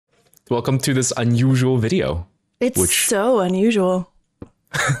welcome to this unusual video. It's so unusual.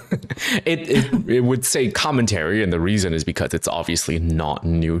 It would say commentary, and the reason is because it's obviously not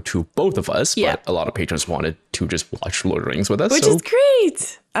new to both of us, but a lot of patrons wanted to just watch Lord of the Rings with us. Which is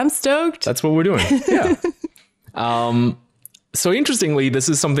great. I'm stoked. That's what we're doing. Yeah. So interestingly, this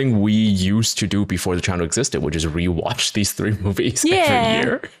is something we used to do before the channel existed, which is rewatch these 3 movies every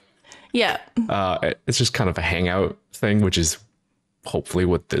year. Yeah. It's just kind of a hangout thing, which is hopefully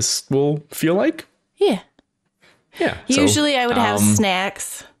what this will feel like. Yeah. Yeah. Usually I would have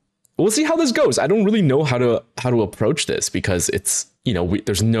snacks. We'll see how this goes. I don't really know how to approach this because it's,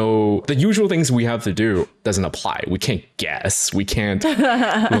 there's the usual things we have to do doesn't apply. We can't guess. We can't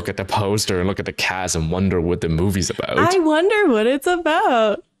look at the poster and look at the cast and wonder what the movie's about. I wonder what it's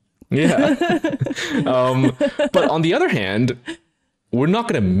about. Yeah. But on the other hand, we're not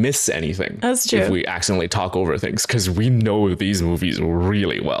going to miss anything. That's true. If we accidentally talk over things, because we know these movies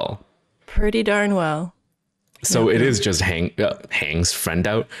really well. Pretty darn well. So it is just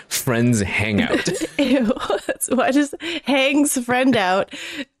friends hangout. Ew. So I just hangs friend out.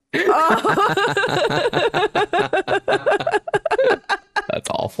 Oh. That's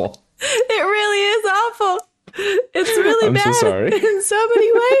awful. It really is awful. It's really I'm bad so sorry. in so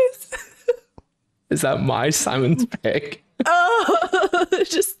many ways. Is that my Simon's pick? Oh,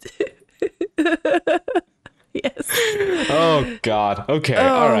 just... Yes. Oh God. Okay.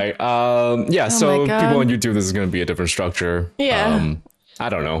 All right. So people on YouTube, this is going to be a different structure. Yeah. I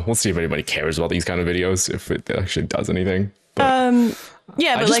don't know. We'll see if anybody cares about these kind of videos, if it actually does anything. But,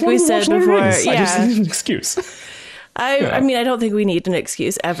 but like we said before, I just need an excuse. I mean, I don't think we need an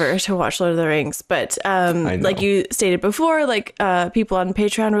excuse ever to watch Lord of the Rings, but like you stated before, like people on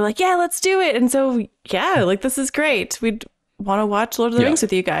Patreon were like, yeah, let's do it. And so, like this is great. We'd want to watch Lord of the Rings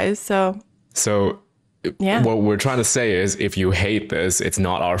with you guys. So what we're trying to say is if you hate this, it's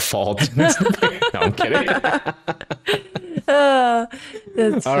not our fault. No, I'm kidding.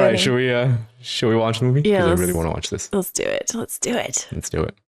 That's all right, should we watch the movie? Yeah, I really want to watch this. Let's do it. Let's do it.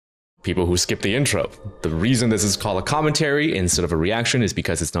 People who skip the intro. The reason this is called a commentary instead of a reaction is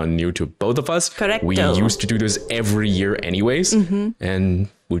because it's not new to both of us. Correcto. We used to do this every year anyways, and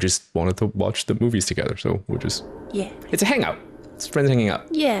we just wanted to watch the movies together. So we're just it's a hangout. It's friends hanging out.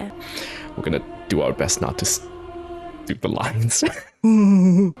 Yeah. We're gonna do our best not to do the lines.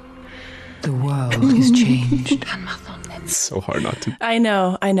 The world has changed. It's so hard not to. I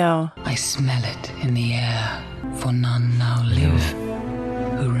know. I smell it in the air, for none now live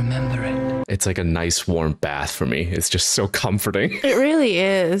who remember it. It's like a nice warm bath for me. It's just so comforting. It really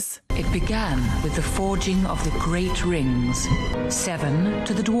is. It began with the forging of the great rings. 7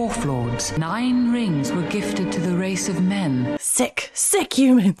 to the dwarf lords. 9 rings were gifted to the race of men. Sick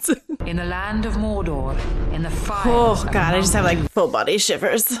humans. In the land of Mordor, in the fire. Oh God, I just have like full body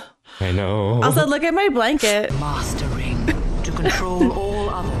shivers. I know. Also, look at my blanket. Master ring to control all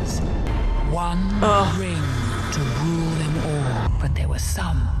others. One ring to rule them all. But there were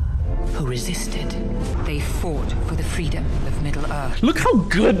some who resisted. They fought for the freedom of Middle-earth. Look how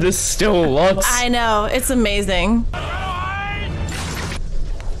good this still looks. I know, it's amazing.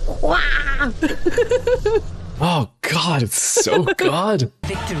 Oh God, it's so good.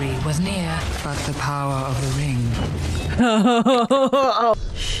 Victory was near, but the power of the ring.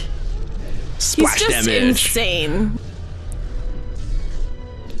 Splash He's just damage. insane.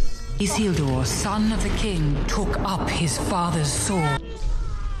 Isildur, son of the king, took up his father's sword.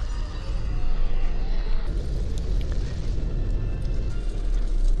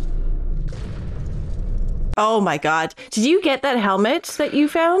 Oh my God. Did you get that helmet that you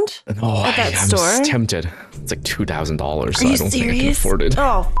found at that store? I'm tempted. It's like $2,000, so Are I you don't think I can serious? afford it.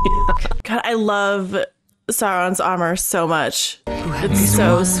 Oh, God, I love Sauron's armor so much. Who had It's only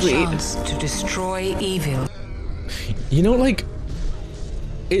so one sweet. chance to destroy evil.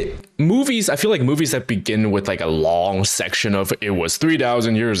 Movies, I feel like movies that begin with like a long section of it was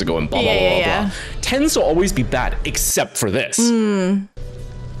 3,000 years ago and blah, blah, blah, blah, tends to always be bad, except for this.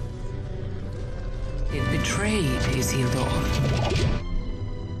 It betrayed Isildur.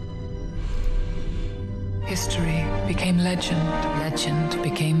 History became legend. Legend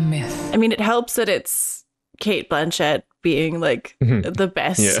became myth. I mean, it helps that it's Kate Blanchett being like the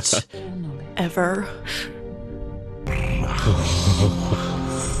best ever.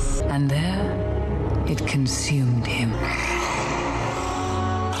 And there, it consumed him.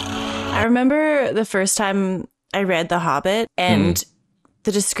 I remember the first time I read The Hobbit and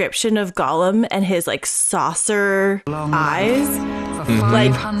the description of Gollum and his like saucer eyes. For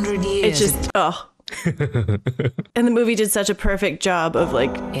 500 years, It just, and the movie did such a perfect job of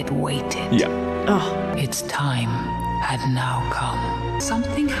like, it waited. Yeah. oh, Its time had now come.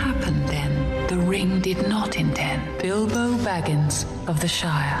 Something happened then the ring did not intend. Bilbo Baggins of the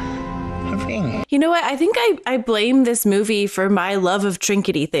Shire. You know what? I think I blame this movie for my love of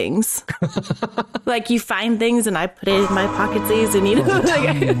trinkety things. Like, you find things and I put it in my pocketsies and, you know,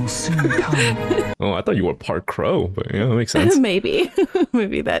 Will soon come. Oh, I thought you were part crow, but yeah, that makes sense. maybe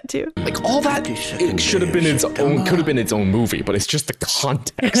that too. Like all that, it should have been its own, could have been its own movie, but it's just the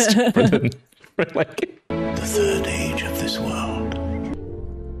context for like the third age of this world.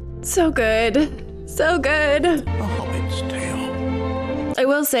 So good. So good. A Hobbit's tale. I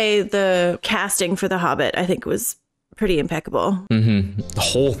will say the casting for The Hobbit, I think, was pretty impeccable. The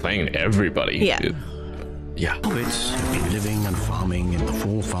whole thing, everybody. Yeah. Yeah. Hobbits have been living and farming in the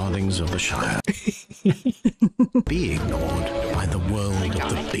four farthings of the Shire. Be ignored by the world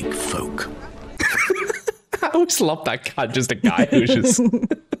of the big folk. I always love that guy, just a guy who's just a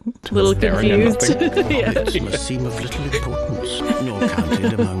little confused. Yeah. Hobbits must seem of little importance, nor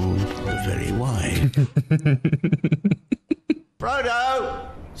counted among the very wise. Frodo!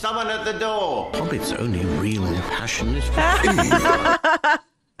 Someone at the door! Hobbit's only real passion is for food.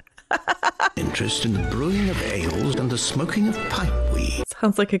 Interest in the brewing of ales and the smoking of pipeweed.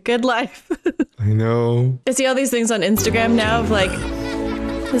 Sounds like a good life. I know. I see all these things on Instagram now of like,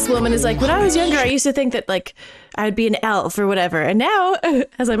 this woman is like, when I was younger, I used to think that like I'd be an elf or whatever. And now,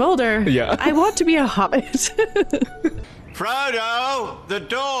 as I'm older, yeah. I want to be a hobbit. Frodo! The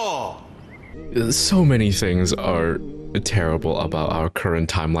door! So many things are terrible about our current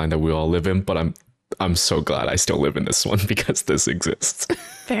timeline that we all live in, but I'm so glad I still live in this one because this exists.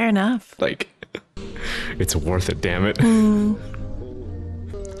 Fair enough. Like, it's worth it, damn it.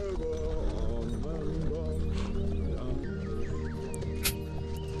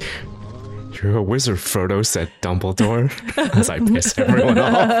 You're a wizard, Frodo, said Dumbledore, as I piss everyone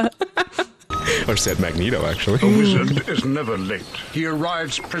off. Or said Magneto, actually. A wizard is never late. He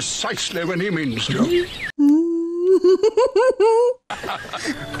arrives precisely when he means to.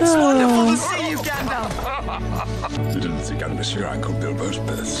 It's wonderful to see you, Gandalf! You didn't think I'd miss your Uncle Bilbo's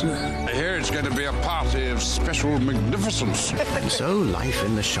birth. I hear it's going to be a party of special magnificence. And so life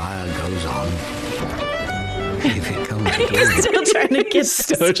in the Shire goes on. If it comes at He's all. still trying to get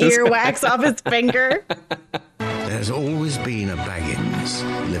this earwax off his finger. There's always been a Baggins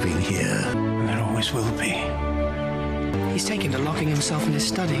living here. And there always will be. He's taken to locking himself in his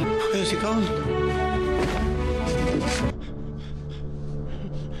study. Where's he gone?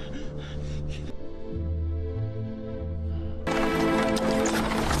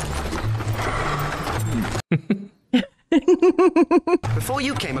 Before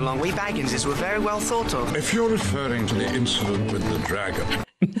you came along, we Bagginses were very well thought of. If you're referring to the incident with the dragon.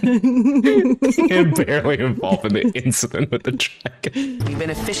 I'm barely involved in the incident with the dragon. You've been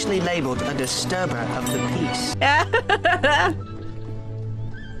officially labelled a disturber of the peace.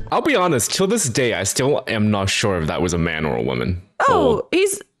 I'll be honest, till this day, I still am not sure if that was a man or a woman. Oh,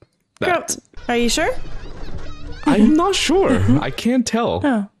 he's... That. Are you sure? I'm not sure. I can't tell.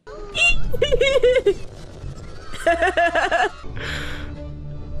 Oh.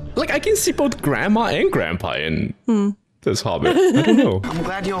 Like, I can see both grandma and grandpa in this Hobbit. I don't know. I'm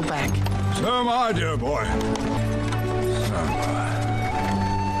glad you're back. So am I, dear boy. So am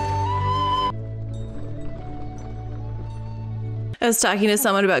I. I was talking to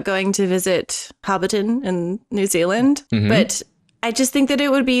someone about going to visit Hobbiton in New Zealand, but I just think that it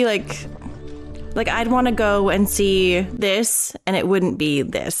would be like I'd want to go and see this, and it wouldn't be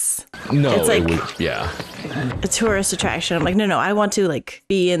this. No, it's like yeah. a tourist attraction. I'm like, no, I want to like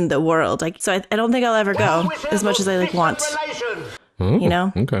be in the world. Like, so I don't think I'll ever go as much as I like want. Oh, you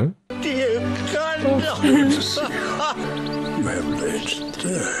know? Okay. Dear Gandalf! You have aged.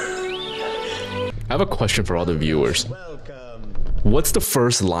 I have a question for all the viewers. What's the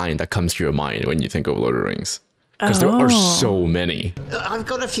first line that comes to your mind when you think of Lord of the Rings? Because there are so many. I've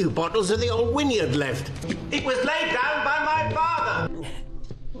got a few bottles of the old Wynyard left. It was laid down by my father.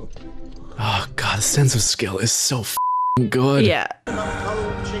 Oh god, the sense of skill is so f***ing good. Yeah.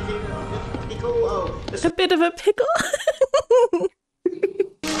 Cold chicken, pickle, A bit of a pickle.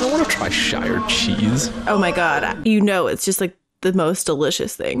 I want to try Shire cheese. Oh my god, you know it's just like the most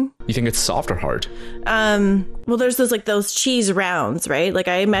delicious thing. You think it's soft or hard? Well, there's those cheese rounds, right? Like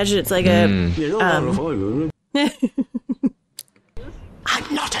I imagine it's like a I'm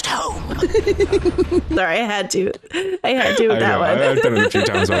not at home. Sorry, I had to with that one. I've done it a few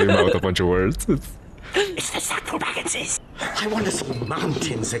times while you're with a bunch of words. It's the Sackville Bagginses. I want to see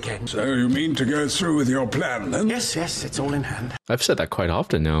mountains again. So you mean to go through with your plan, then? Yes, it's all in hand. I've said that quite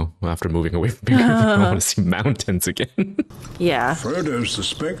often now, after moving away from Big I want to see mountains again. Yeah. Frodo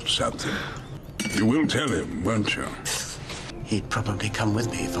suspects something. You will tell him, won't you? He'd probably come with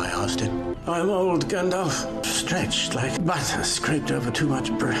me if I asked him. I'm old, Gandalf. Stretched like butter scraped over too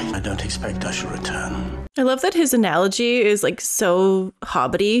much bread. I don't expect I shall return. I love that his analogy is like so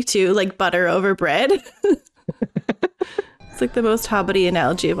hobbity too, like butter over bread. It's like the most hobbity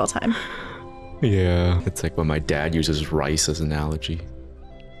analogy of all time. Yeah, it's like when my dad uses rice as an analogy.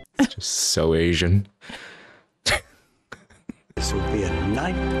 It's just so Asian. This will be a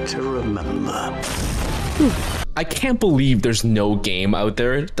night to remember. I can't believe there's no game out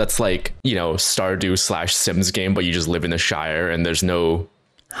there that's like, you know, Stardew / Sims game, but you just live in the Shire and there's no...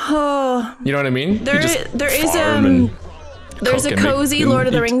 Oh, you know what I mean? There's a cozy Lord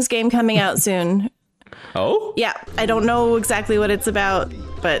of the Rings game coming out soon. Oh? Yeah, I don't know exactly what it's about,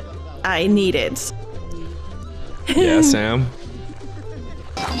 but I need it. Yeah, Sam?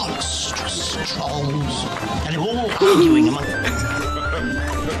 Monstrous trolls. And they're all arguing among...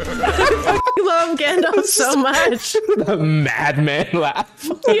 I love Gandalf so much. The madman laugh.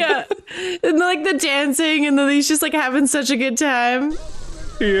 Yeah. And like the dancing, and then he's just like having such a good time.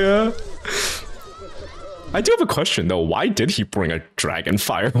 Yeah. I do have a question though. Why did he bring a dragon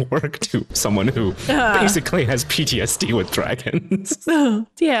firework to someone who basically has PTSD with dragons?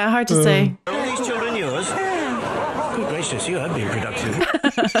 Yeah, hard to say. Are these children yours? Good gracious, you have been productive.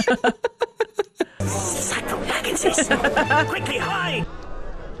 Psycho-Pegasus! Quickly hide!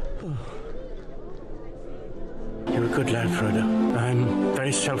 You're a good lad, Frodo. I'm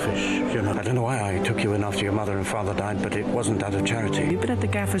very selfish, you know. I don't know why I took you in after your mother and father died, but it wasn't out of charity. You've been at the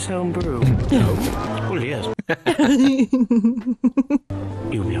Gaffer's home brew. No. Well, yes.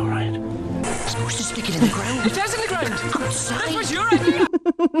 You'll be all right. I'm supposed to stick it in the ground. It does in the ground. Outside. That was your idea.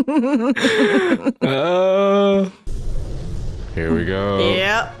 Here we go.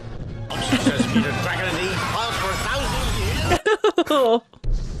 Yep. Jesus, been a dragon in the files for 1,000 years.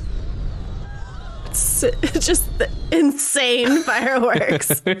 Just the insane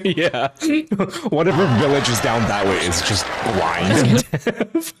fireworks. Yeah. Whatever village is down that way is just blind and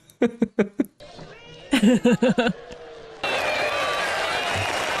deaf.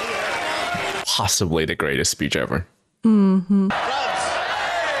 Possibly the greatest speech ever. Mm-hmm.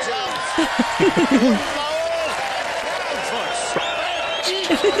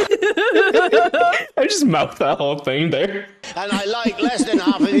 I just mouthed that whole thing there. And I like less than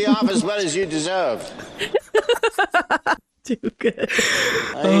half of the half as well as you deserve. Too good.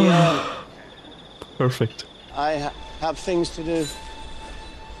 Perfect. I have things to do.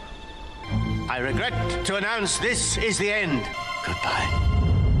 I regret to announce this is the end. Goodbye.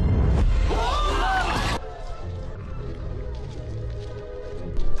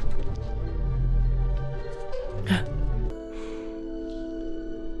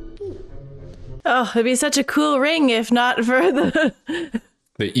 Oh, it'd be such a cool ring if not for the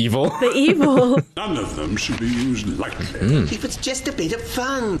evil. The evil. None of them should be used lightly. If it's just a bit of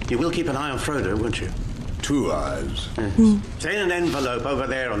fun. You will keep an eye on Frodo, won't you? 2 eyes. It's in an envelope over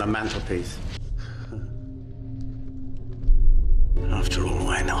there on the mantelpiece. After all,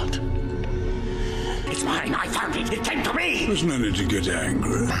 why not? It's mine. I found it. It came to me. There's no need to get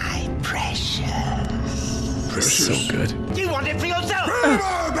angry. My precious. Precious. So good. You want it for yourself.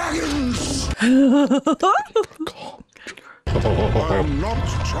 Baggins! I'm not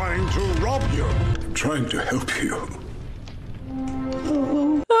trying to rob you. I'm trying to help you.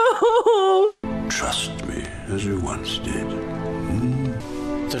 Trust me, as you once did.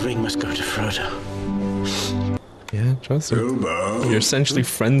 The ring must go to Frodo. Yeah, trust him. Bilbo. You're essentially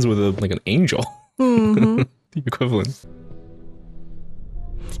friends with an angel. Mm-hmm. The equivalent.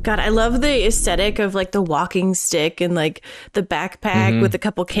 God, I love the aesthetic of like the walking stick and like the backpack with a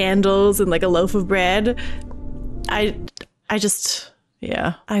couple candles and like a loaf of bread. I just,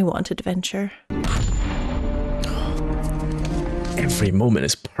 yeah, I want adventure. Every moment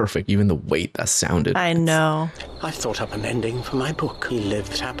is perfect, even the way that sounded. I know. I've thought up an ending for my book. He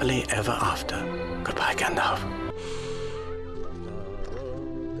lived happily ever after. Goodbye, Gandalf.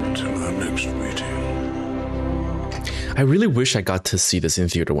 Until our next meeting. I really wish I got to see this in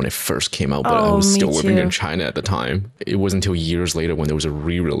theater when it first came out, but I Oh, was me still living too. in China at the time. It wasn't until years later when there was a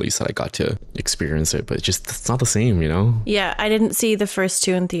re-release that I got to experience it, but it's not the same, you know? Yeah, I didn't see the first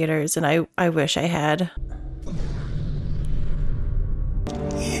two in theaters, and I wish I had.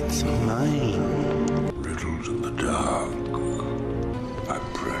 It's mine. Riddles in the dark. My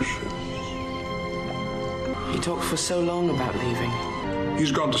precious. He talked for so long about leaving.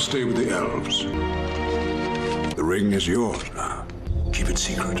 He's gone to stay with the elves. The ring is yours now. Keep it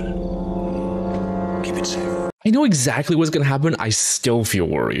secret. Keep it safe. I know exactly what's going to happen. I still feel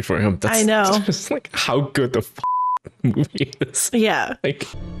worried for him. I know. Just like how good the movie is. Yeah. Like,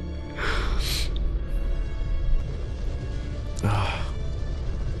 Oh.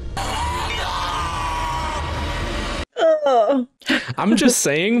 I'm just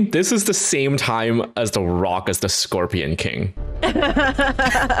saying, this is the same time as The Rock as the Scorpion King. And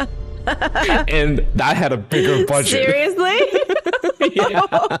that had a bigger budget. Seriously?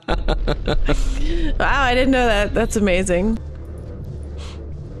 Wow, I didn't know that. That's amazing.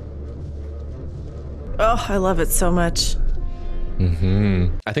 Oh, I love it so much.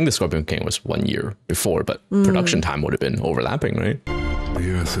 I think the Scorpion King was 1 year before, but production time would have been overlapping, right?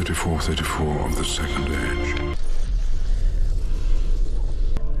 Year 3434 of the Second Age.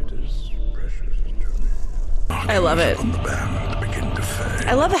 It is precious to me. I love it. On the band begin to fade.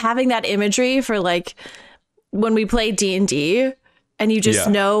 I love having that imagery for like when we play D&D and you just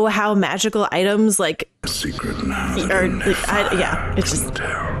know how magical items like A secret now. are. Yeah, it's just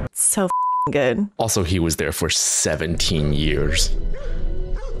so good. Also, he was there for 17 years.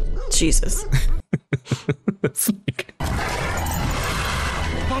 Jesus. It's like...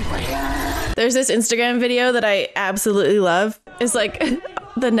 There's this Instagram video that I absolutely love. It's like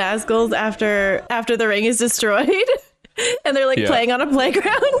the Nazguls after the ring is destroyed. And they're like playing on a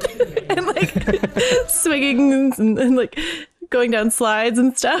playground and like swinging and like going down slides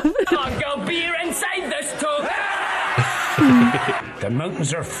and stuff. I'll go beer and save this talk. The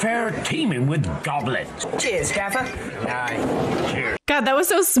mountains are fair teeming with goblins. Cheers, Gaffer. Aye, cheers. God, that was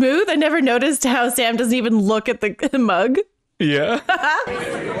so smooth. I never noticed how Sam doesn't even look at the mug. Yeah.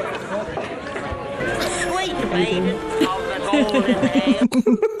 Sweet baby of the golden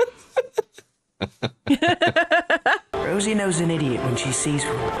ale. Rosie knows an idiot when she sees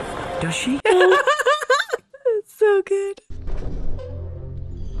one. Does she? It's so good.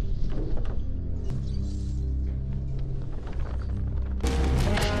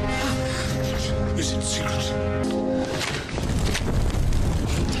 Is it secret?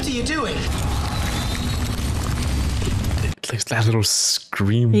 What are you doing? Like that little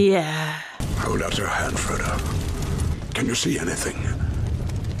scream. Yeah. Hold out your hand, Frodo. Can you see anything?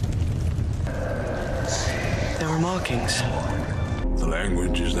 There are markings. The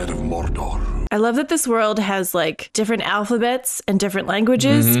language is that of Mordor. I love that this world has like different alphabets and different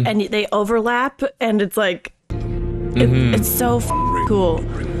languages and they overlap and it's like it's so cool.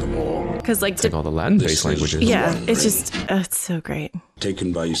 Because like Like all the Latin-based languages. yeah, it's just it's so great.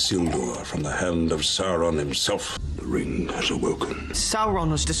 Taken by Isildur from the hand of Sauron himself, the ring has awoken.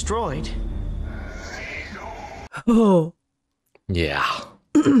 Sauron was destroyed. Oh. Yeah.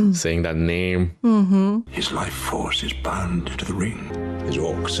 Saying that name. His life force is bound to the ring. His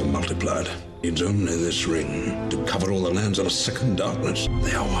orcs are multiplied. It's only this ring to cover all the lands of a second darkness.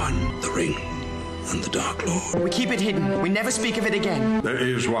 They are one, the ring and the Dark Lord. We keep it hidden. We never speak of it again. There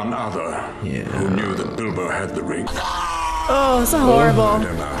is one other who knew that Bilbo had the ring. Oh, so horrible. I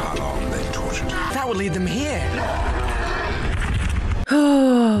don't know how long they tortured him. That would lead them here.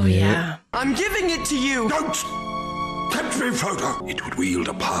 Oh, yeah. I'm giving it to you. Don't tempt me, Frodo. It would wield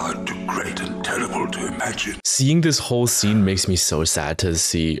a power too great and terrible to imagine. Seeing this whole scene makes me so sad to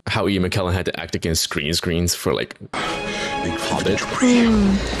see how Ian McKellen had to act against green screens for like Hobbit.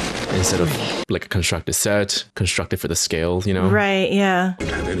 Instead of like a constructed set, constructed for the scale, you know? Right, yeah.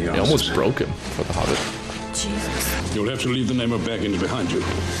 It almost broke him for the Hobbit. Jesus. You'll have to leave the name of Baggins behind you.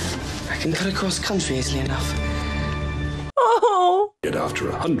 I can cut across country easily enough. Oh. Yet after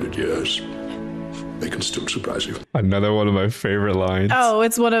 100 years, they can still surprise you. Another one of my favorite lines. Oh,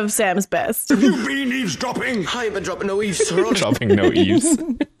 it's one of Sam's best. You've been eavesdropping. I ain't been dropping no eaves, sir. Dropping no eaves.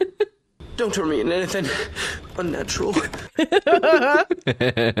 Don't turn me into anything unnatural.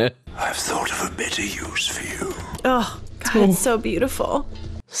 I've thought of a better use for you. Oh, God, it's so beautiful.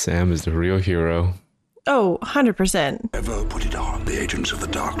 Sam is the real hero. Oh, 100%. Ever put it on, the agents of the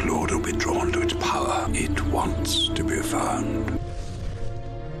Dark Lord will be drawn to its power. It wants to be found.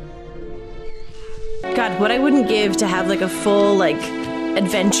 God, what I wouldn't give to have like a full like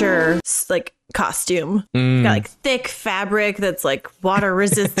adventure like costume. Got like thick fabric that's like water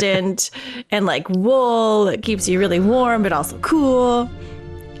resistant and like wool that keeps you really warm but also cool.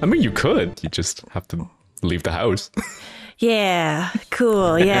 I mean, you could. You just have to leave the house. Yeah,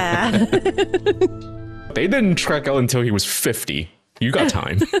 cool, yeah. They didn't trek out until he was 50. You got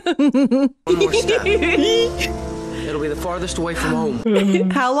time. One more step. It'll be the farthest away from home.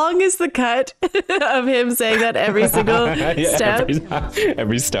 How long is the cut of him saying that every single step?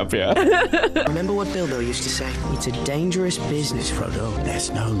 Every step, yeah. Remember what Bilbo used to say? It's a dangerous business, Frodo. There's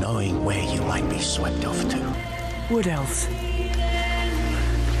no knowing where you might be swept off to. Wood elves.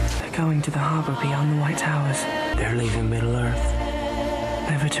 They're going to the harbor beyond the White Towers. They're leaving Middle-earth.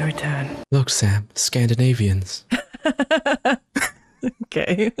 Never to return. Look, Sam, Scandinavians.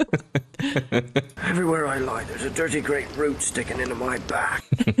 Okay. Everywhere I lie, there's a dirty great root sticking into my back.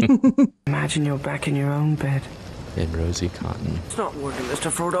 Imagine you're back in your own bed. And Rosie Cotton. It's not working,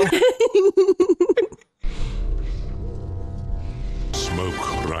 Mr. Frodo.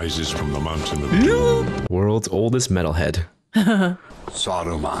 Smoke rises from the mountain of doom. World's oldest metalhead.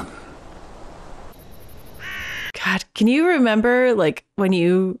 Saruman. God, can you remember like when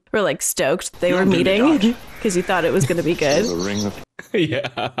you were like stoked they were meeting because you thought it was going to be good? The ring of... Yeah.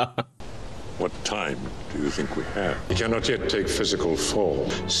 What time do you think we have? He cannot yet take physical form.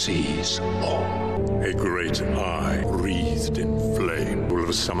 Seize all. A great eye, wreathed in flame, will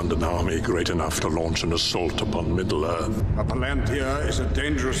have summoned an army great enough to launch an assault upon Middle-earth. A Palantir is a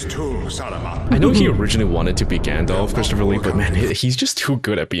dangerous tool, Saruman. I know he originally wanted to be Gandalf, Christopher Lee, but man, he's just too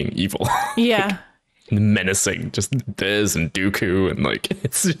good at being evil. Yeah. Menacing, just Diz and Dooku, and like,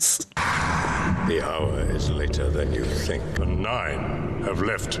 it's just... The hour is later than you think. The 9 have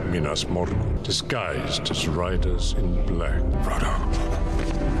left Minas Morgul, disguised as riders in black. Frodo.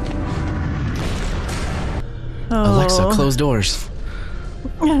 Alexa, close doors.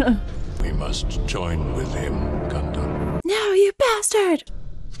 We must join with him, Gandalf. No, you bastard!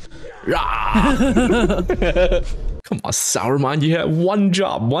 Come on, Sauron, you had one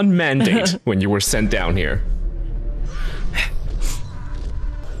job, one mandate when you were sent down here.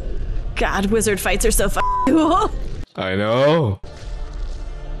 God, wizard fights are so cool. I know.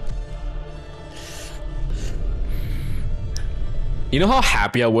 You know how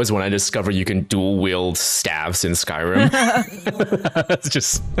happy I was when I discovered you can dual wield staves in Skyrim? That's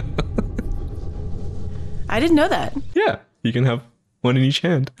just... I didn't know that. Yeah, you can have one in each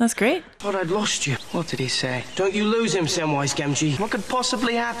hand. That's great. Thought I'd lost you. What did he say? Don't you lose him, Samwise Gamgee. What could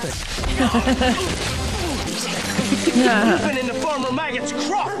possibly happen? You've been in the farmer maggot's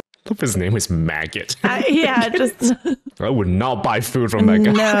crop. I hope his name is Maggot. Yeah, just... I would not buy food from that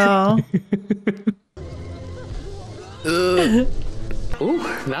guy. No. Ooh,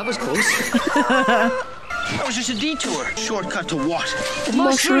 that was close. That was just a detour. Shortcut to what?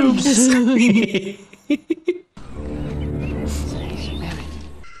 Mushrooms.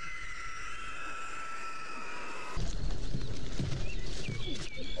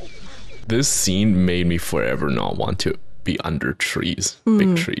 This scene made me forever not want to be under trees,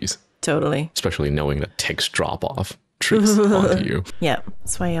 big trees. Totally. Especially knowing that ticks drop off trees onto you. Yep.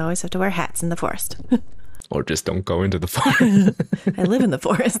 That's why you always have to wear hats in the forest. Or just don't go into the forest. I live in the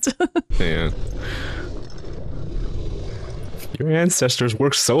forest. Yeah. Your ancestors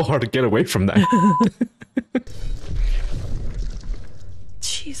worked so hard to get away from that.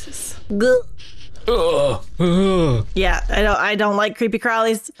 Jesus. Ugh. Ugh. Yeah, I don't like creepy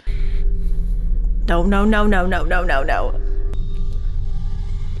crawlies. No.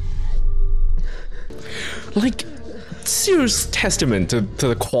 Like, serious testament to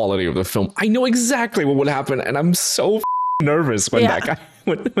the quality of the film. I know exactly what would happen, and I'm so nervous when that guy,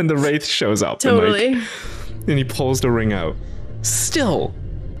 when the Wraith shows up. Totally. And he pulls the ring out. Still.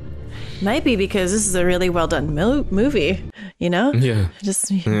 Might be because this is a really well done movie, you know? Yeah.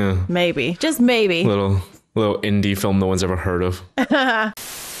 Maybe. Just maybe. Little indie film no one's ever heard of.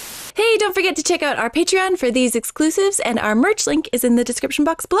 Hey, don't forget to check out our Patreon for these exclusives, and our merch link is in the description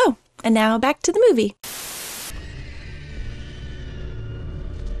box below. And now back to the movie.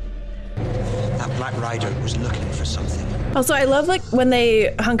 That Black Rider was looking for something. Also, I love like when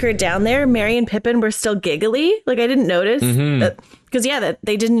they hunkered down there, Merry and Pippin were still giggly. Like I didn't notice that because that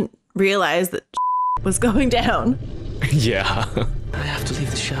they didn't realize that was going down. Yeah. I have to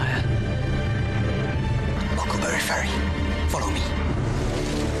leave the Shire. Huckleberry Ferry, follow me.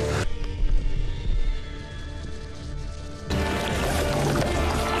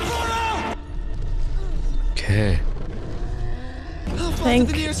 Okay. Thank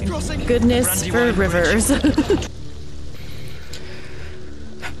goodness for rivers. We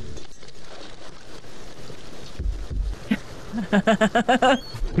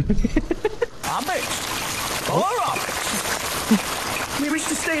wish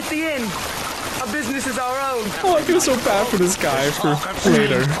to stay at the inn. Our business is our own. Oh, I feel so bad for this guy for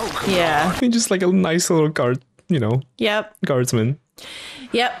later. Yeah. He's just like a nice little guard, Yep. guardsman.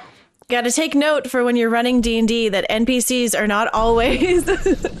 Yep. Got to take note for when you're running D&D that NPCs are not always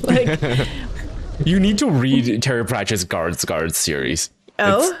like. You need to read Terry Pratchett's Guards series.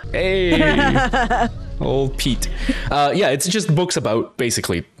 Oh. Hey. Old Pete. Yeah, it's just books about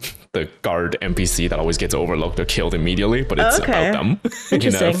basically the guard NPC that always gets overlooked or killed immediately, but it's about them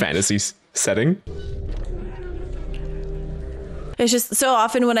in a fantasy setting. It's just so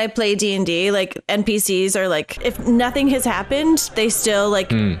often when I play D&D, like NPCs are like, if nothing has happened, they still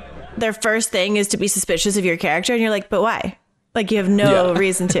like, their first thing is to be suspicious of your character. And you're like, but why? Like you have no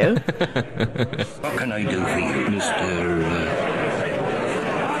reason to. What can I do for you, Mr.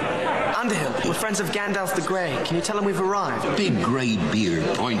 Underhill, we're friends of Gandalf the Grey. Can you tell him we've arrived? Big grey beard,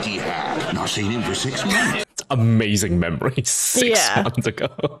 pointy hat. Not seen him for 6 months. Amazing memory 6 months ago.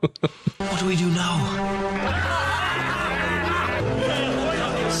 What do we do now?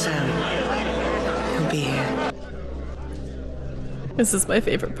 Sam, he'll be here. This is my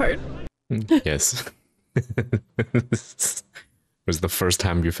favorite part. Yes. Was the first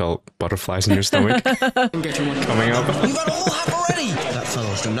time you felt butterflies in your stomach coming up? You've had a whole half already! That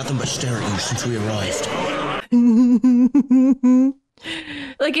fellow's done nothing but stare at you since we arrived.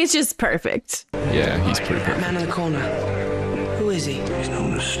 Like, it's just perfect. Yeah, he's pretty That perfect. man in the corner. Who is he? He's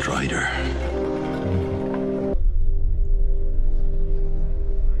known as Strider.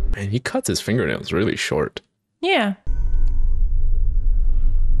 And he cuts his fingernails really short. Yeah.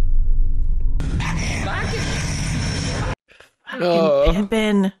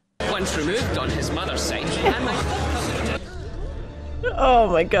 Pippin. Once removed on his mother's side. Oh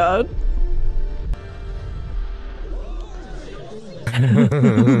my god.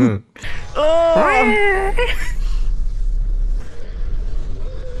 Oh.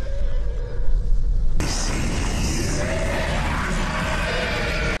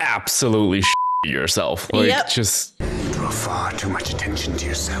 Absolutely yourself. Like, just... You draw far too much attention to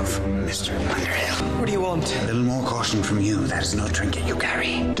yourself, Mr. Underhill. What do you want? A little more caution from you. That is no trinket you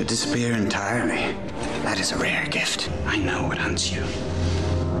carry. To disappear entirely, that is a rare gift. I know what hunts you.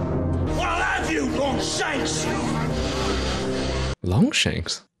 I'll have you, Longshanks!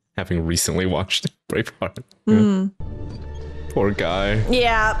 Longshanks? Having recently watched Braveheart. Yeah. Poor guy.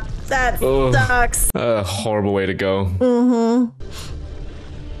 Yeah, that sucks. A horrible way to go.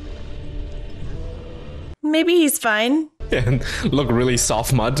 Maybe he's fine. And look really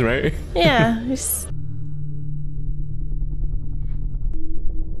soft mud, right? Yeah.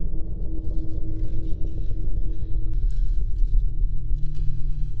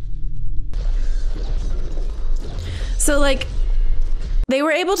 So, like, they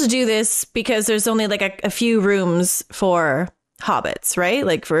were able to do this because there's only like a few rooms for hobbits, right?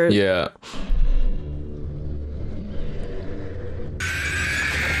 Like for... Yeah.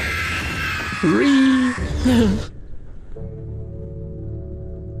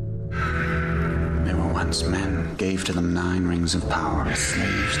 There were once men, gave to them 9 rings of power as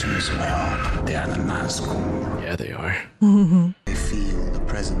slaves to his will. They are the Nazgul. Yeah, they are. They feel the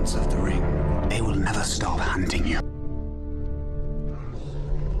presence of the ring. They will never stop hunting you.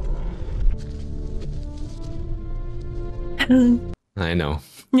 I know.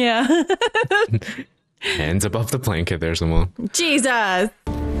 Yeah. Hands above the blanket there, Simone. Jesus. I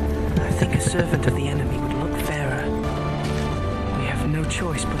think a servant of the enemy would look fairer. We have no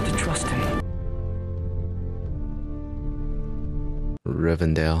choice but to trust him.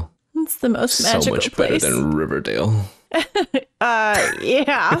 Rivendell. It's the most So magical much place. better than Riverdale.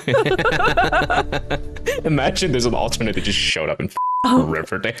 Yeah. Imagine there's an alternate that just showed up in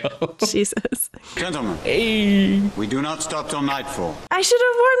Riverdale. Jesus. Gentlemen, Hey. we do not stop till nightfall. I should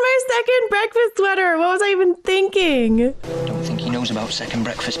have worn my second breakfast sweater. What was I even thinking? Don't think he knows about second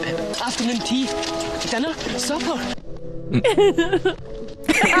breakfast, Pip. Afternoon tea, dinner, supper.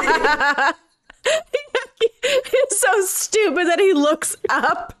 It's so stupid that he looks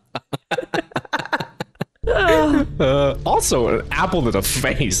up. Also, an apple to the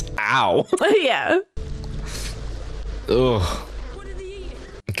face. Ow. Yeah. Ugh.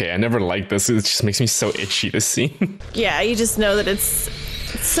 Okay, I never liked this. It just makes me so itchy to see. Yeah, you just know that it's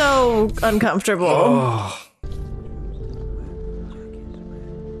so uncomfortable.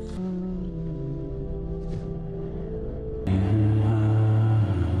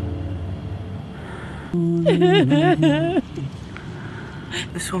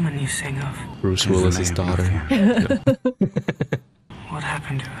 This woman you sing of, Bruce Willis's daughter. what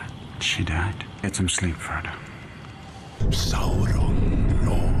happened to her? She died. Get some sleep, Frodo. Sauron,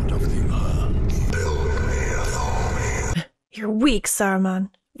 Lord of the Earth. Build me a army. You're weak, Saruman.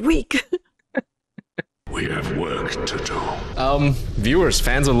 Weak. We have work to do. Viewers,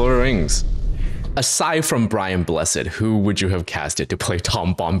 fans of Lord of the Rings. Aside from Brian Blessed, who would you have casted to play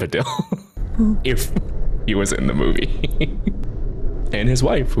Tom Bombadil if he was in the movie? And his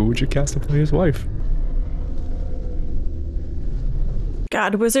wife, who would you cast to play his wife?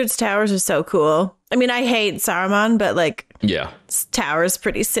 God, Wizard's Towers are so cool. I mean, I hate Saruman, but like, Yeah, this tower's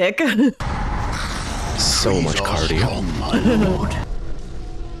pretty sick. so much cardio. Come, my lord.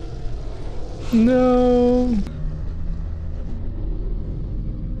 No.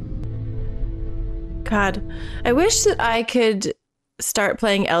 God, I wish that I could start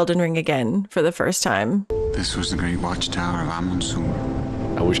playing Elden Ring again for the first time. This was the great watchtower of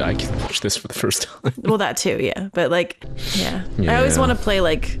Amonsoon. I wish I could watch this for the first time. Well, that too, yeah. But like, yeah. I always want to play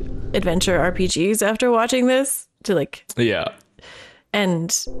like adventure RPGs after watching this to like. Yeah.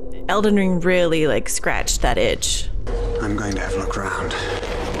 And Elden Ring really like scratched that itch. I'm going to have a look around.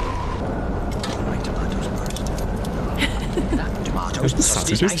 Tomatoes,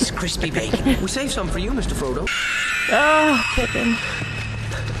 sausages, nice crispy bacon. We saved some for you, Mr. Frodo. Oh, Pippin.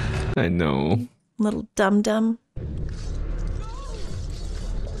 I know. Little dum-dum.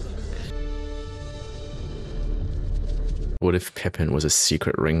 What if Pippin was a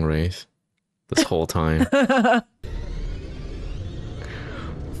secret ring wraith this whole time?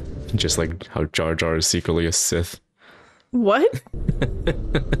 Just like how Jar Jar is secretly a Sith. What?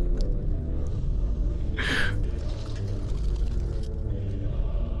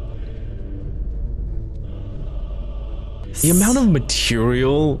 The amount of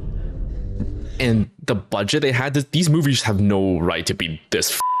material and the budget they had, these movies have no right to be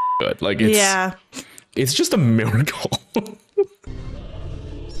this good. Like, it's just a miracle.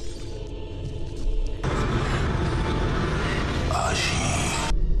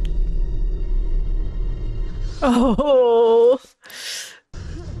 Oh.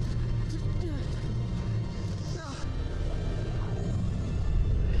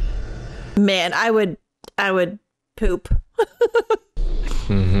 Man, I would poop.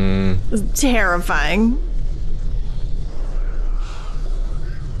 Mm-hmm. It's terrifying.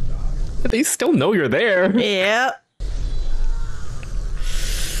 They still know you're there. Yep.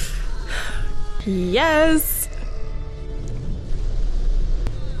 Yes.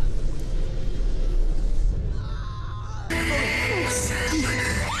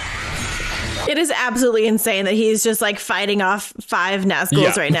 It is absolutely insane that he's just like fighting off 5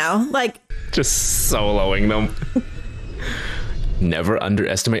 Nazguls right now. Like, just soloing them. Never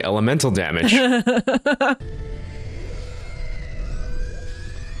underestimate elemental damage.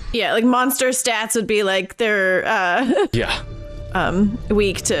 Yeah, like monster stats would be like they're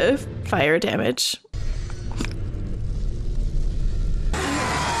weak to fire damage.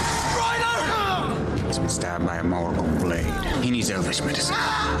 He's been stabbed by a Morgul blade. He needs Elvish medicine.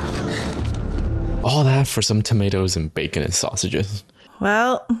 All that for some tomatoes and bacon and sausages.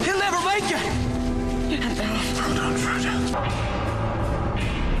 Well, he'll never make it. Hold on, Frodo.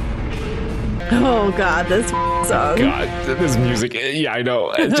 Oh God, this song. God, this music. Yeah, I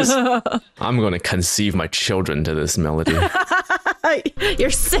know. I'm going to conceive my children to this melody.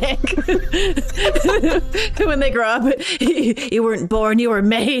 You're sick. When they grow up, you weren't born, you were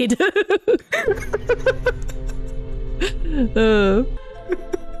made.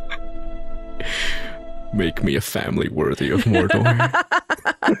 Make me a family worthy of Mordor.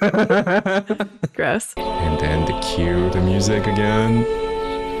 Gross. And then the music again.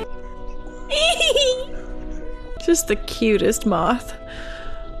 Just the cutest moth.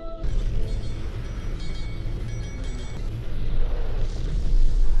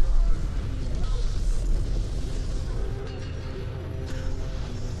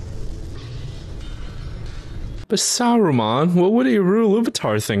 But Saruman, what would a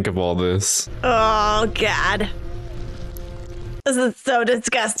Iluvatar think of all this? Oh, God. This is so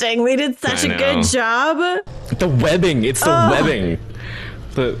disgusting. They did such a good job. The webbing. It's the webbing.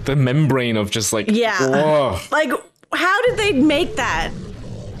 The membrane of just like... Yeah. Like, how did they make that?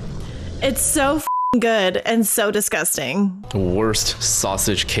 It's so f***ing good and so disgusting. The worst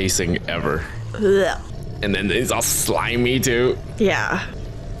sausage casing ever. Ugh. And then it's all slimy, too. Yeah.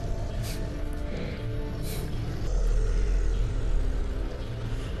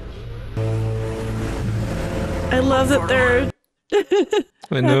 I love that they're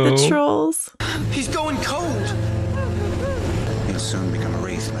I know. the trolls. He's going cold. He'll soon become a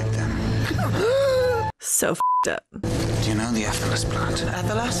wraith like them. So f***ed up. Do you know the Athelas plant?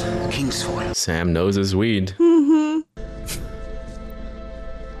 Athelas? Kingsfoil. Sam knows his weed.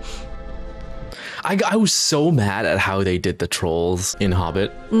 I was so mad at how they did the trolls in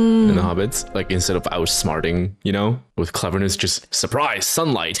Hobbit, in the Hobbits. Like, instead of outsmarting, you know, with cleverness, just surprise,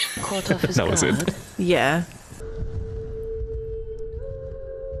 sunlight. That was it. Yeah.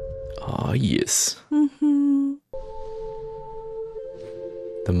 Oh, yes.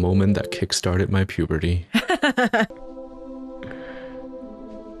 The moment that kickstarted my puberty.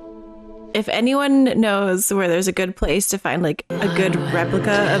 If anyone knows where there's a good place to find like a good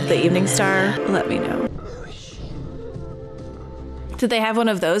replica of the Evening Star, let me know. Did they have one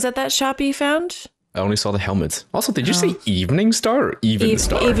of those at that shop you found? I only saw the helmets. Also, did you say Evening Star or Even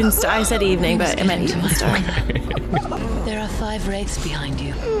Star? Even Star. I said evening, but I meant Even Star. There are 5 wraiths behind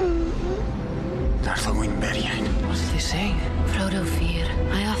you. What did they say? Frodo fear.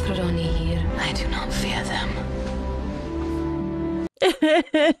 I Athrod here. I do not fear them.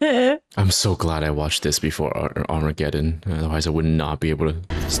 I'm so glad I watched this before Armageddon. Otherwise, I would not be able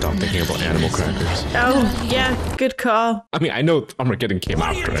to stop thinking about animal crackers. Oh, yeah, good call. I mean, I know Armageddon came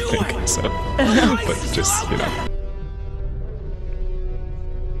after, I think, so. But just, you know.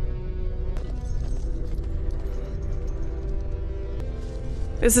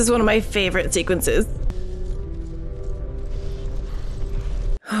 This is one of my favorite sequences.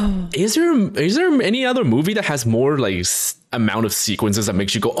 Is there any other movie that has more like amount of sequences that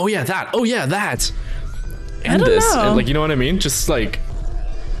makes you go, oh yeah, that, oh yeah, that, and this, and, like, you know what I mean? Just like,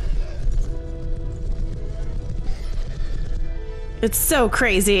 it's so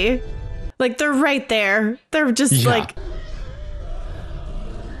crazy. Like, they're right there. They're just like.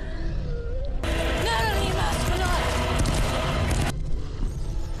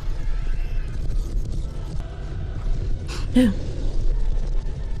 Yeah.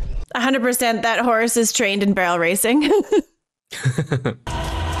 100% that horse is trained in barrel racing.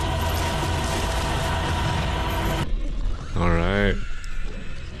 All right.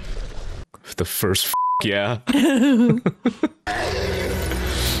 The first yeah.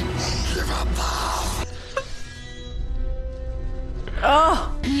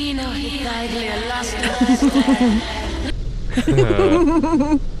 Oh.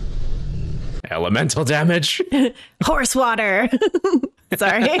 Elemental damage. Horse water.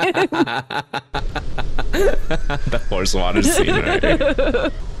 Sorry. The horse water scene, right? No!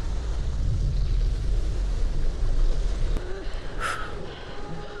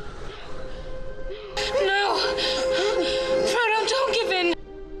 Frodo, don't give in!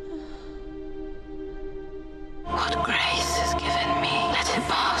 What grace has given me, let it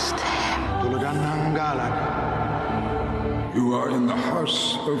pass to him. You are in the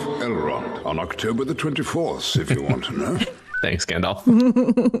House of Elrond on October the 24th, if you want to know. Thanks, Gandalf.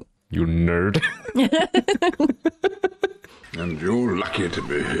 You nerd. And you're lucky to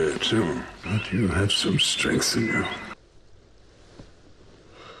be here, too. But you have some strength in you.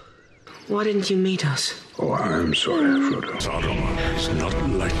 Why didn't you meet us? Oh, I'm sorry, Frodo. Saruman is not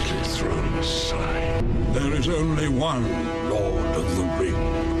lightly thrown aside. There is only one Lord of the Ring.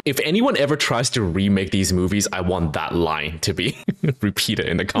 If anyone ever tries to remake these movies, I want that line to be repeated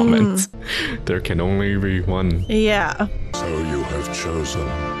in the comments. There can only be one. Yeah. So you have chosen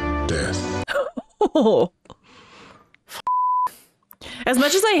death. Oh. As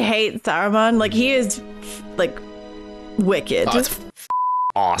much as I hate Saruman, like, he is, like, wicked. Oh, it's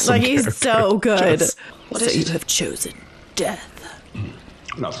awesome. Like, he's so good. Just, so you have chosen death.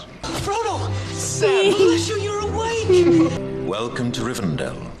 Nothing. Frodo! Sam, bless you, you're awake! Welcome to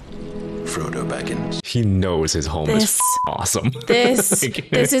Rivendell, Frodo Baggins. He knows his home is awesome. This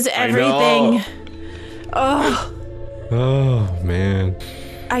is everything. Oh. Oh, man.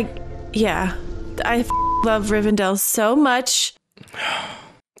 I love Rivendell so much.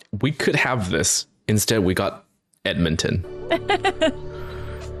 We could have this. Instead, we got Edmonton.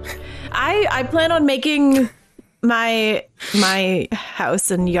 I plan on making my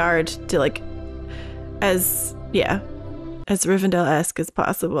house and yard to, like, as Rivendell-esque as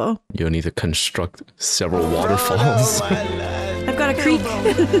possible. You'll need to construct several waterfalls. I've got a creek.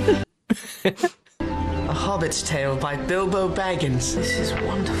 A Hobbit's Tale by Bilbo Baggins. This is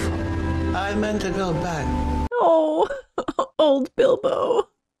wonderful. I meant to go back. Oh, old Bilbo.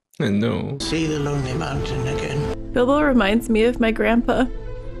 I know. See the Lonely Mountain again. Bilbo reminds me of my grandpa.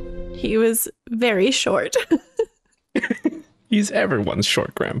 He was very short. He's everyone's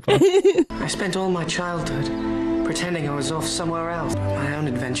short grandpa. I spent all my childhood pretending I was off somewhere else. My own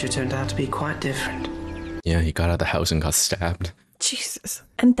adventure turned out to be quite different. Yeah, he got out of the house and got stabbed. Jesus.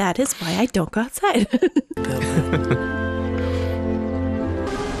 And that is why I don't go outside.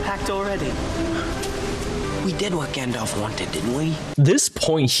 Packed already? We did what Gandalf wanted, didn't we? This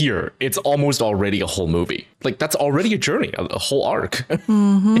point here, it's almost already a whole movie. Like, that's already a journey, a whole arc.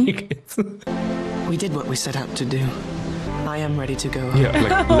 Mm-hmm. We did what we set out to do. I am ready to go. Yeah,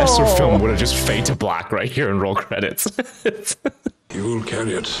 like, lesser film would have just fade to black right here and roll credits. He will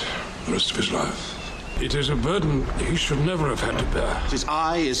carry it the rest of his life. It is a burden he should never have had to bear. His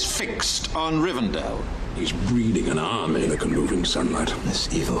eye is fixed on Rivendell. He's breeding an army like a moving sunlight. This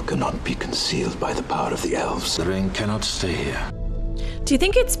evil cannot be concealed by the power of the elves. The ring cannot stay here. Do you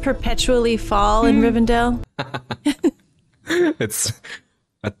think it's perpetually fall in Rivendell? It's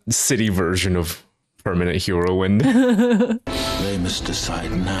a city version of permanent hero win. They must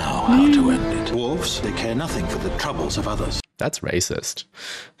decide now how to end it. Dwarves, they care nothing for the troubles of others. That's racist.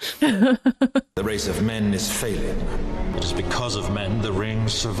 The race of men is failing. It is because of men the ring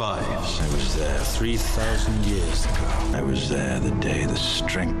survives. I was there 3,000 years ago. I was there the day the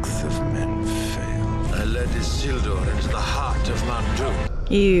strength of men failed. I led Isildur into the heart of Mount Doom.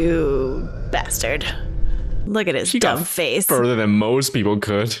 You bastard. Look at his dumb face. Further than most people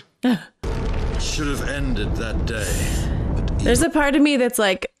could. Should have ended that day. There's a part of me that's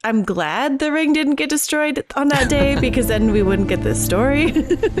like, I'm glad the ring didn't get destroyed on that day, because then we wouldn't get this story.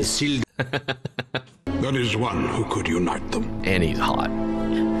 There is one who could unite them. And he's hot.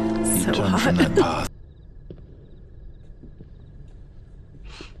 So hot. That path.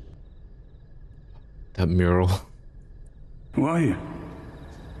 That mural. Who are you?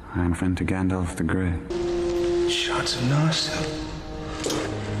 I am friend to Gandalf the Grey. Shots of Narsil.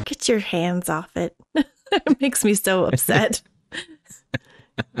 Get your hands off it. It makes me so upset.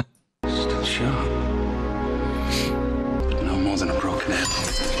 Still sharp. But no more than a broken apple.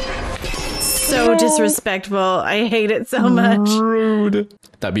 So disrespectful. I hate it so much. Rude.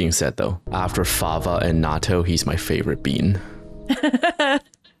 That being said, though, after Fava and Nato, he's my favorite bean.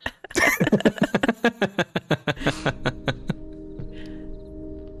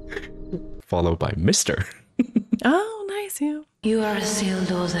 Followed by Mr. Oh, nice. Yeah. You are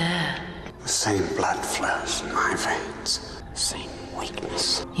Isildur's heir. The same blood flows in my veins. Same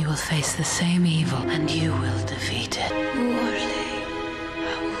weakness. You will face the same evil, and you will defeat it.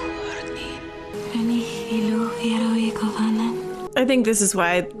 I think this is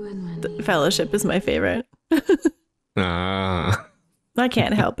why the Fellowship is my favorite. Ah. I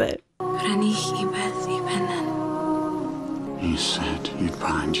can't help it. You said you'd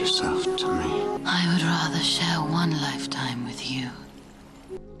bind yourself to me. I would rather share one lifetime with you.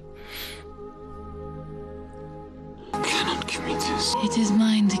 You cannot give me this. It is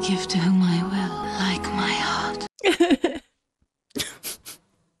mine to give to whom I will, like my heart.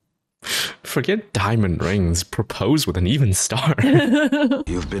 Forget diamond rings. Propose with an even star.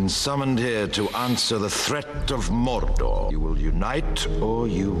 You've been summoned here to answer the threat of Mordor. You will unite or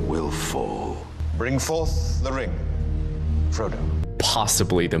you will fall. Bring forth the ring, Frodo.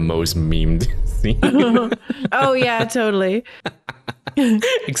 Possibly the most memed scene. Oh, yeah, totally.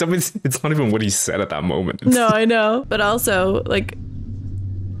 Except it's not even what he said at that moment. No, I know. But also, like,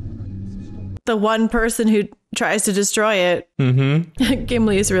 the one person who tries to destroy it,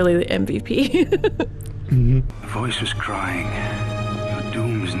 Gimli is really the MVP. The voice was crying. Your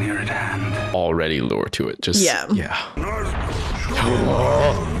doom is near at hand. Already lure to it. Just yeah.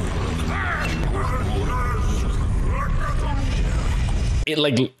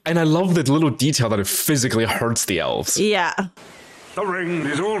 It and I love the little detail that it physically hurts the elves. Yeah. The ring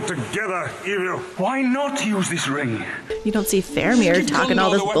is altogether evil. Why not use this ring? You don't see Faramir talking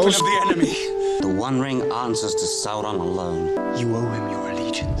all this bullshit. The enemy. The One Ring answers to Sauron alone. You owe him your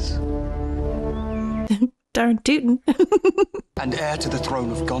allegiance. Darn tootin'. And heir to the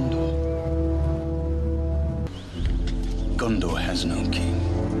throne of Gondor. Gondor has no king.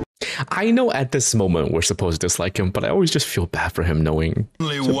 I know at this moment we're supposed to dislike him, but I always just feel bad for him knowing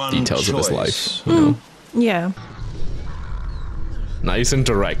some details of his life. You know? Yeah. Nice and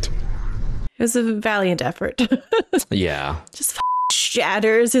direct. It was a valiant effort. Yeah. Just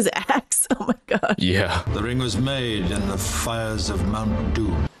shatters his axe. Oh my god. Yeah. The ring was made in the fires of Mount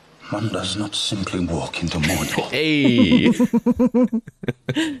Doom. One does not simply walk into Mordor. Hey.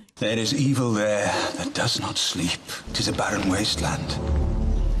 There is evil there that does not sleep. 'Tis a barren wasteland.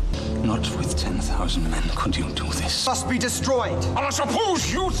 Not with 10,000 men could you do this. Must be destroyed. I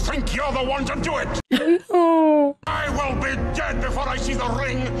suppose you think you're the one to do it. I will be dead before I see the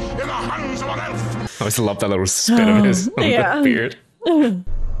ring in the hands of an elf. I always love that little spit of his on the beard.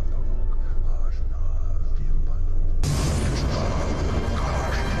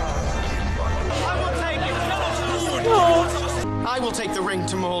 I will take the ring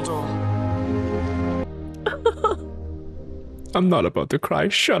to Mordor. I'm not about to cry.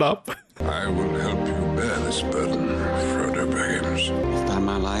 Shut up. I will help you bear this burden, Frodo Baggins. If by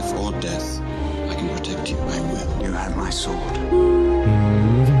my life or death, I can protect you, I will. You have my sword.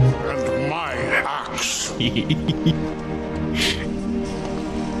 And my axe.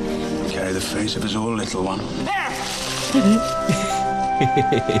 Carry the face of us all, little one.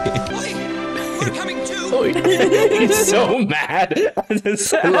 We're coming too. He's so mad. I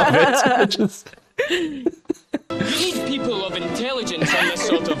just love it. We need people of intelligence on this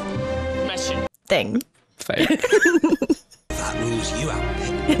sort of mission. Thing. I that rules you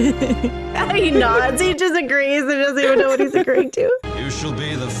out. He nods. He just agrees. He doesn't even know what he's agreeing to. You shall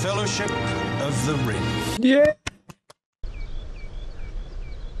be the Fellowship of the Ring. Yeah.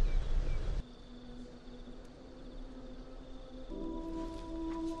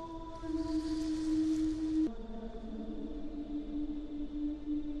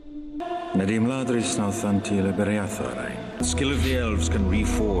 The skill of the elves can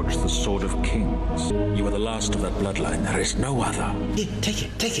reforge the Sword of Kings. You are the last of that bloodline. There is no other. Take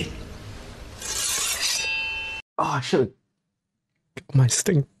it. Oh, I should have got my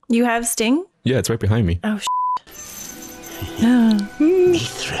sting. You have Sting? Yeah, it's right behind me. Oh,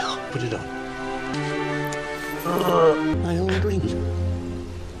 Mithril. Put it on. My old ring.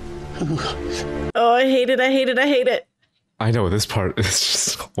 Oh, I hate it. I know, this part is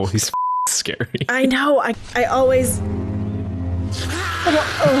just always scary. I know. I always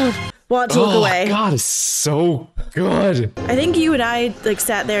want to look away. God, it's so good. I think you and I like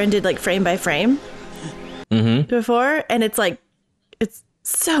sat there and did like frame by frame before, and it's like it's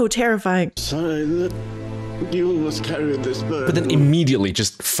so terrifying. Sorry that you must carry this burden. But then immediately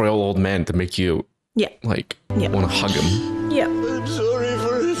just frail old man to make you want to hug him. Yeah. I'm sorry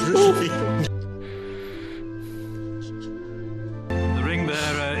for everything. The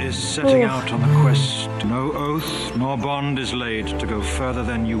ring-bearer is setting out on the quest. No oath nor bond is laid to go further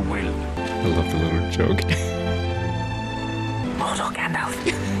than you will. I love the little joke. Hold on, Gandalf.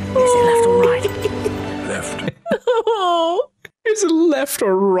 Is it left or right? Left. Oh. Is it left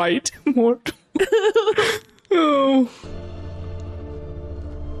or right, Mort? Oh.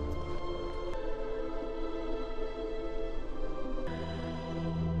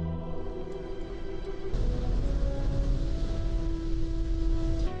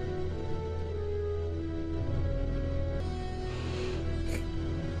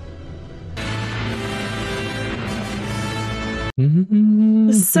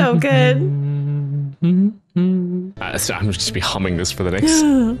 So good. So I'm just be humming this for the next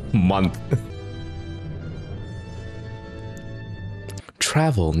month.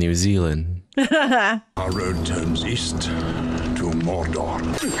 Travel New Zealand. Our road turns east to Mordor.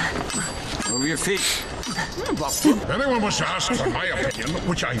 Move your feet. Anyone was to ask for my opinion,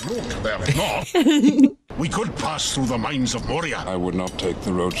 which I note they're not, we could pass through the mines of Moria. I would not take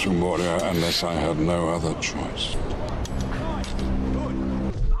the road through Moria unless I had no other choice.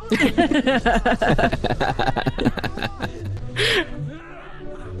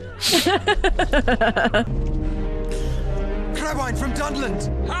 Crabine from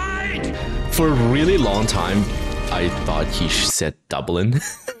Dunland! Hide! For a really long time, I thought he said Dublin.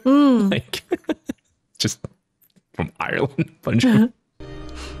 Like, just from Ireland. Bunch of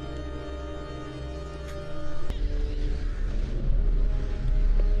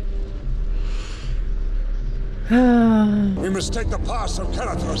We must take the pass of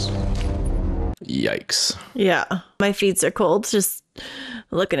Karathos. Yikes. Yeah. My feet are cold just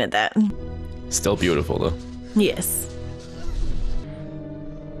looking at that. Still beautiful, though. Yes.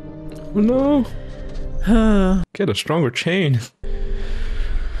 Oh, no. Get a stronger chain.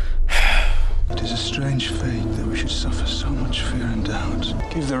 It is a strange fate that we should suffer so much fear and doubt.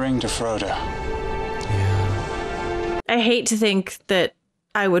 Give the ring to Frodo. I hate to think that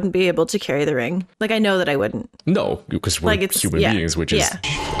I wouldn't be able to carry the ring. Like, I know that I wouldn't. No, because we're Like, it's- human yeah, beings, which is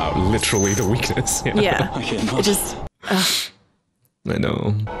literally the weakness. Yeah. It just... I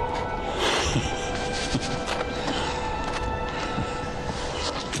know.